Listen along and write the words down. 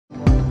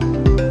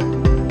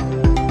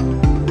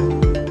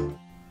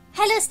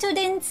Hello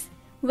students,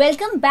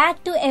 welcome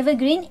back to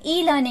Evergreen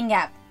e-learning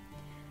app.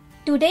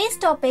 Today's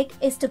topic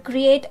is to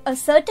create a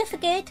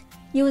certificate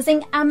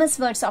using MS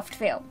Word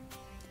software.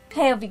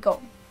 Here we go.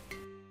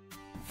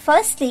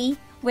 Firstly,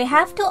 we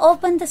have to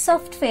open the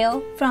software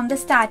from the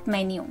Start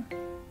menu.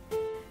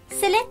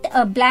 Select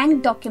a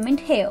blank document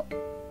here.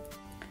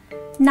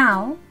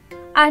 Now,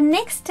 our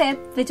next step,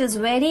 which is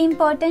very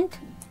important,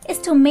 is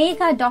to make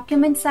our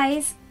document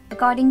size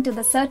according to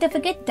the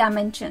certificate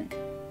dimension.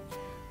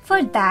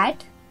 For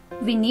that,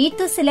 we need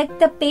to select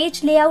the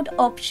page layout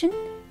option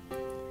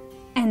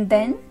and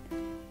then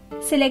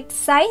select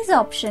size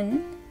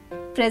option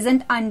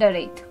present under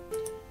it.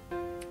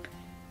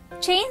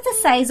 Change the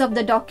size of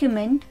the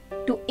document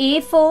to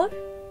A4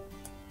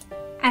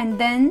 and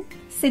then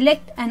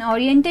select an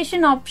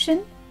orientation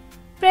option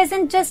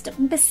present just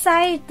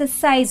beside the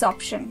size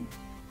option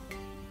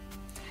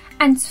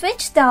and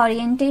switch the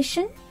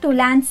orientation to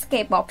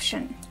landscape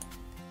option.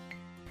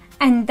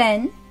 And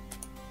then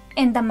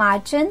in the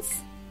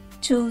margins,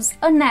 choose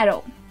a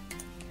narrow.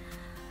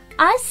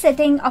 Our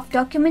setting of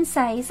document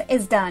size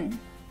is done.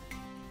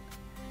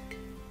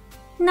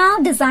 Now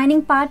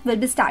designing part will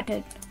be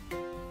started.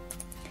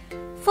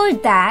 For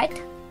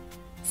that,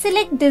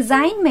 select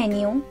Design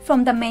menu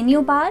from the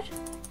menu bar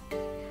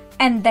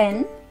and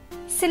then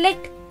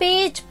select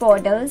Page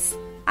Borders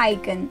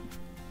icon.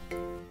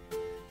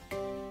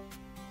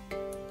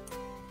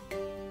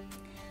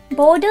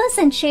 Borders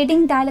and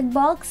Shading dialog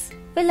box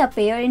will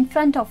appear in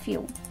front of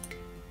you.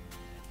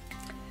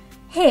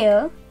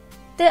 Here,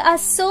 there are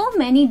so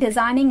many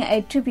designing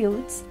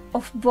attributes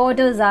of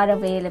borders are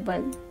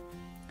available.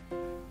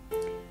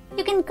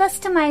 You can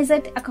customize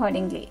it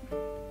accordingly.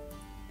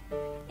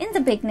 In the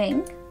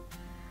beginning,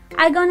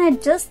 I'm gonna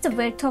adjust the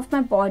width of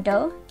my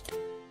border.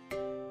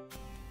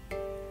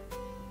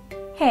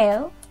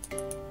 Here,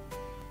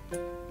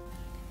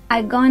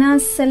 I'm gonna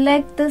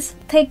select this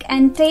thick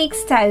and take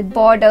style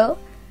border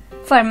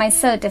for my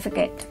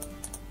certificate.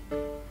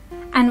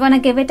 I'm gonna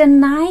give it a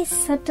nice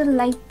subtle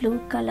light blue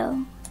color.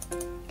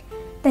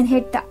 Then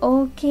hit the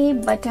OK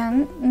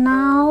button.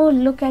 Now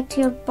look at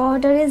your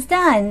border is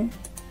done.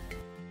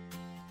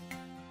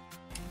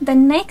 The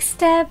next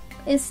step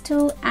is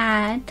to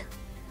add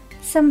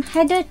some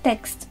header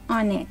text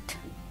on it.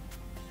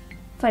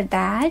 For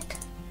that,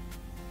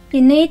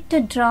 you need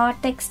to draw a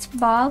text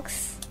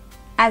box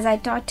as I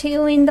taught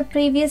you in the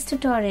previous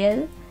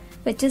tutorial,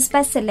 which is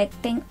by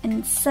selecting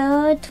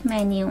Insert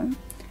menu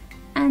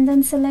and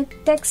then select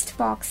text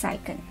box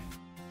icon.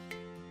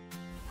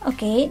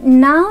 Okay,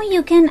 now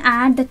you can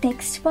add the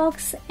text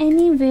box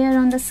anywhere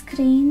on the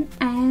screen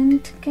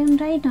and can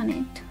write on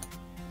it.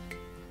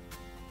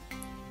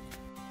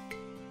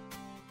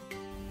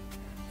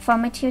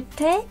 Format your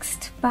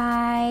text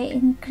by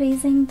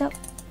increasing the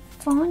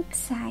font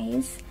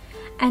size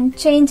and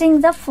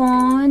changing the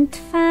font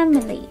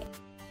family.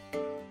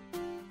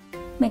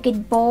 Make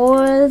it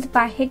bold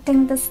by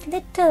hitting this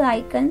little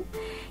icon.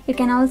 You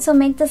can also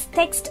make this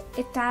text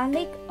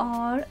italic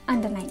or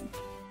underline.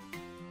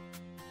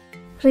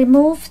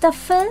 Remove the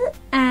fill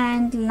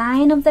and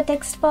line of the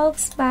text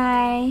box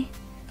by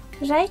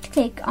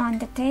right-click on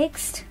the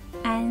text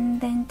and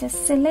then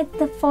just select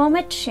the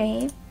Format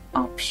Shape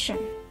option.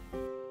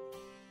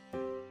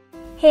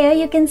 Here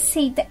you can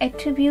see the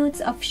attributes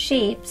of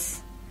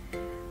shapes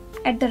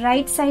at the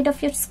right side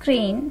of your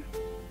screen.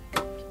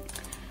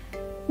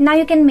 Now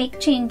you can make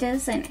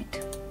changes in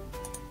it.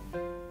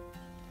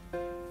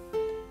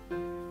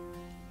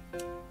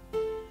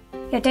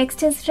 Your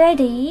text is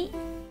ready.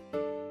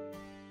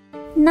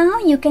 Now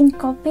you can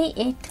copy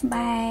it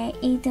by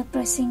either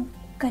pressing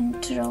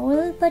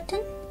Ctrl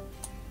button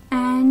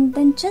and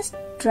then just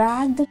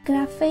drag the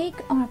graphic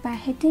or by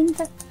hitting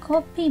the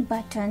copy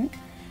button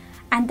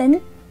and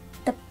then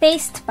the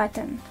paste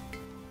button.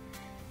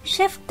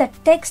 Shift the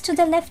text to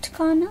the left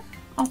corner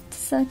of the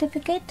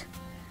certificate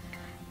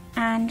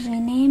and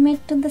rename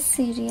it to the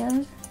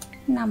serial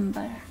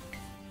number.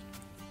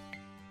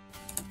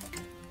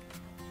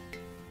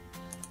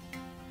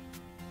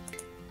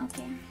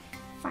 Okay,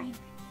 fine.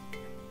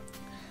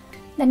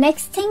 The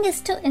next thing is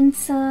to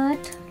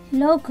insert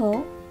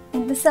logo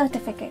in the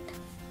certificate.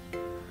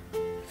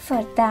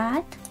 For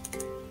that,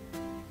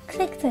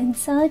 click the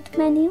Insert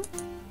menu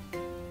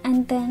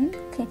and then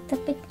click the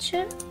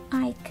picture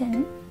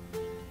icon.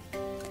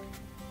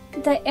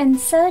 The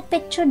Insert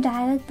Picture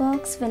dialog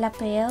box will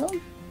appear.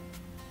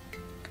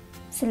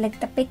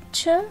 Select the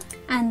picture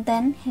and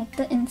then hit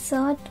the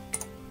Insert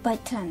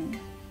button.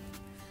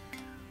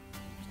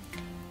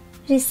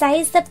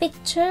 Resize the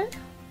picture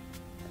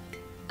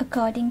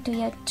according to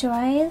your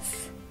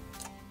choice.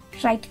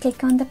 Right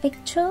click on the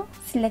picture,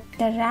 select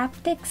the Wrap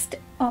Text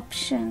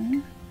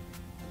option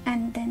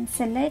and then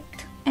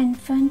select In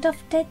Front of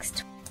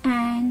Text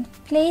and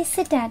place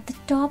it at the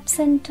top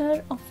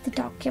center of the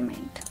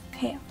document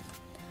here.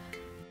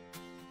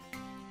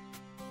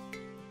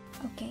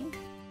 Okay.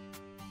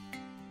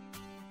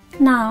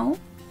 Now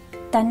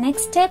the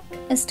next step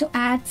is to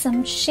add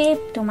some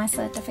shape to my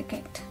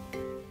certificate.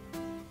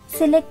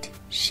 Select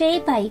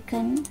Shape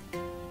icon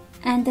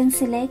and then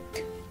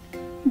select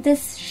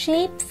this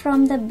shape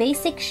from the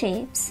basic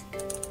shapes.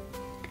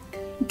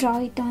 Draw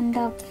it on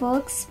the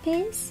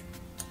workspace.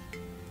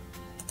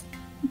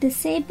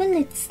 Disable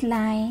its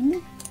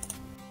line.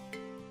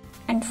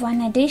 And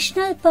one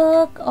additional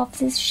perk of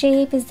this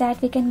shape is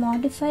that we can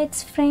modify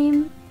its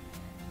frame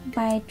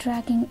by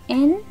dragging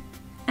in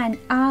and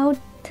out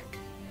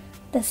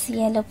this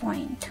yellow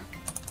point.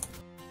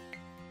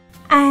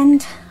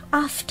 And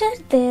after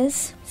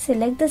this,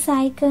 select this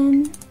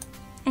icon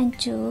and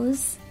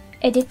choose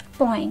Edit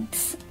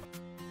Points.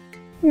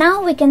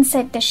 Now we can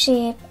set the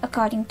shape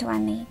according to our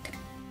need.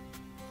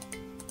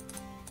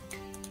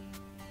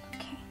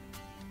 Okay.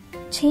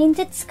 Change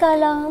its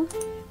color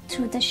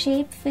through the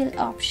shape fill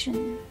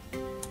option.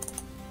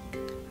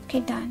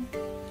 Okay, done.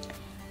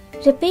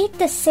 Repeat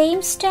the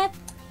same step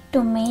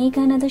to make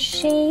another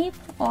shape,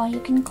 or you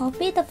can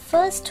copy the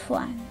first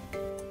one.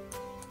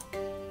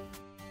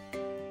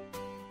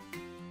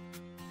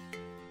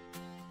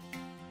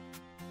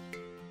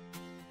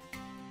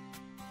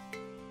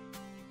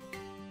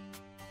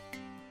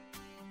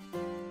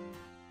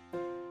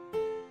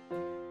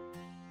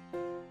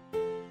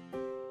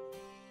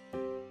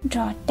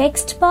 Draw a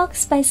text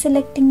box by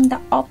selecting the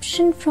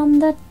option from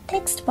the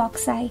text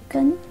box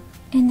icon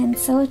in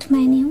Insert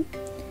menu,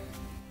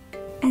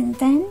 and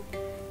then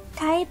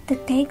type the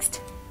text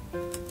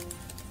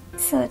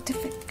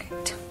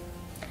certificate.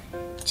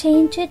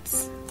 Change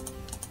its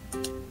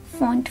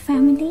font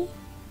family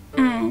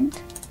and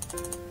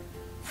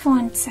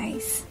font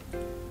size.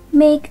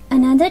 Make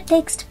another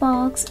text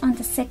box on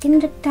the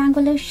second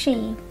rectangular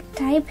shape.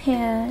 Type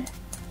here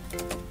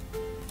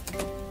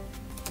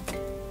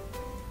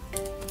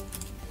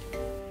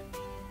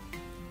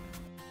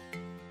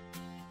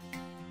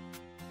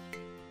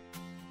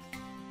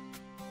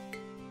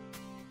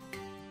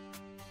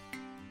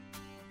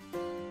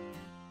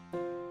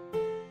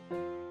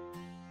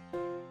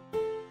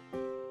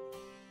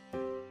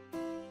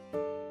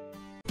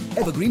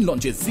Evergreen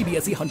launches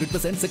CBSE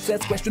 100%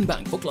 Success Question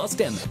Bank for Class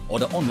 10.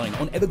 Order online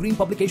on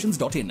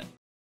evergreenpublications.in.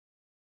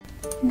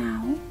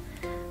 Now,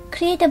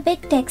 create a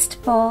big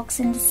text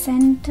box in the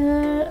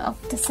center of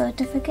the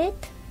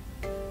certificate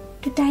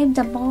to type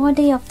the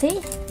body of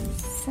the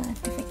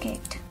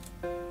certificate.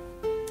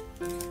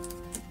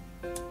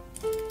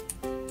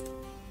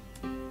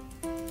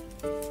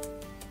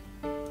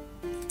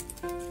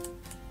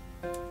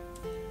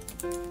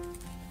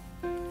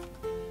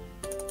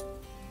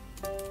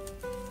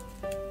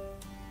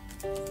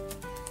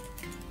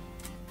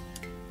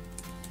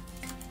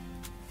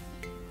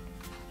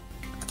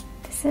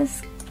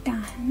 Is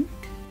done.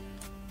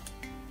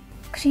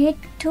 Create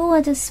two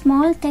other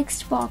small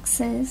text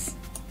boxes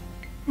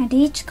at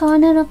each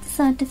corner of the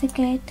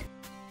certificate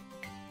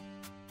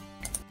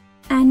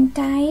and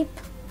type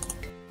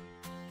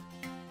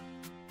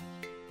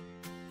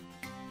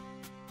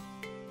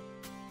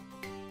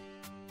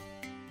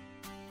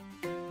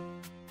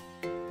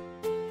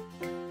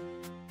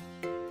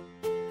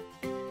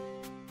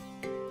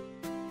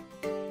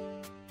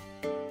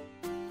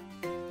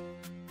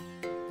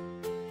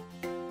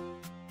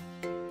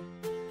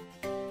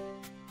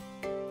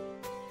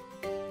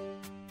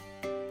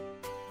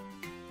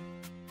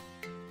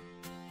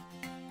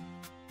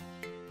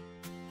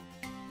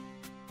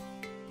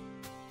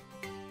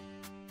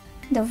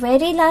the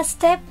very last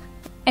step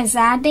is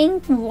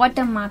adding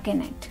watermark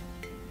in it.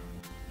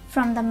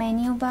 From the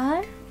menu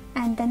bar,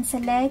 and then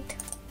select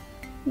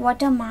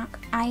watermark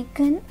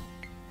icon.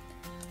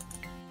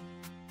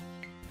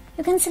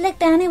 You can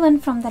select anyone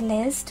from the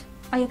list,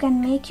 or you can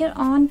make your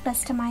own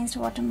customized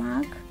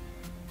watermark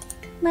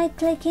by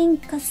clicking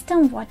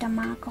custom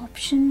watermark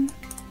option.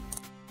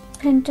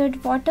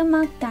 Printed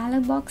watermark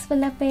dialog box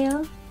will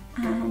appear,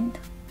 and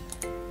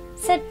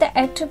set the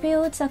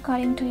attributes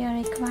according to your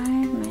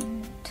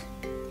requirement.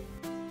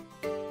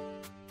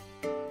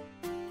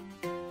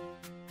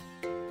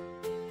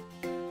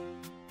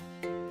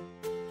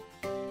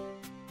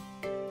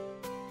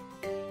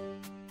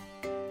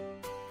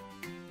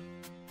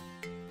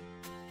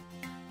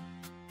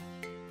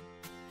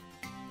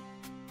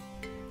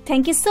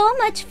 Thank you so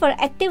much for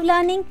active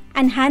learning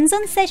and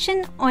hands-on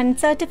session on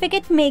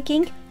certificate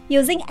making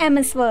using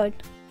MS Word.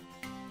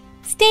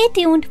 Stay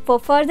tuned for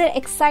further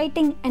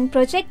exciting and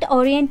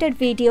project-oriented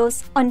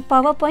videos on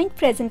PowerPoint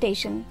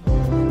presentation.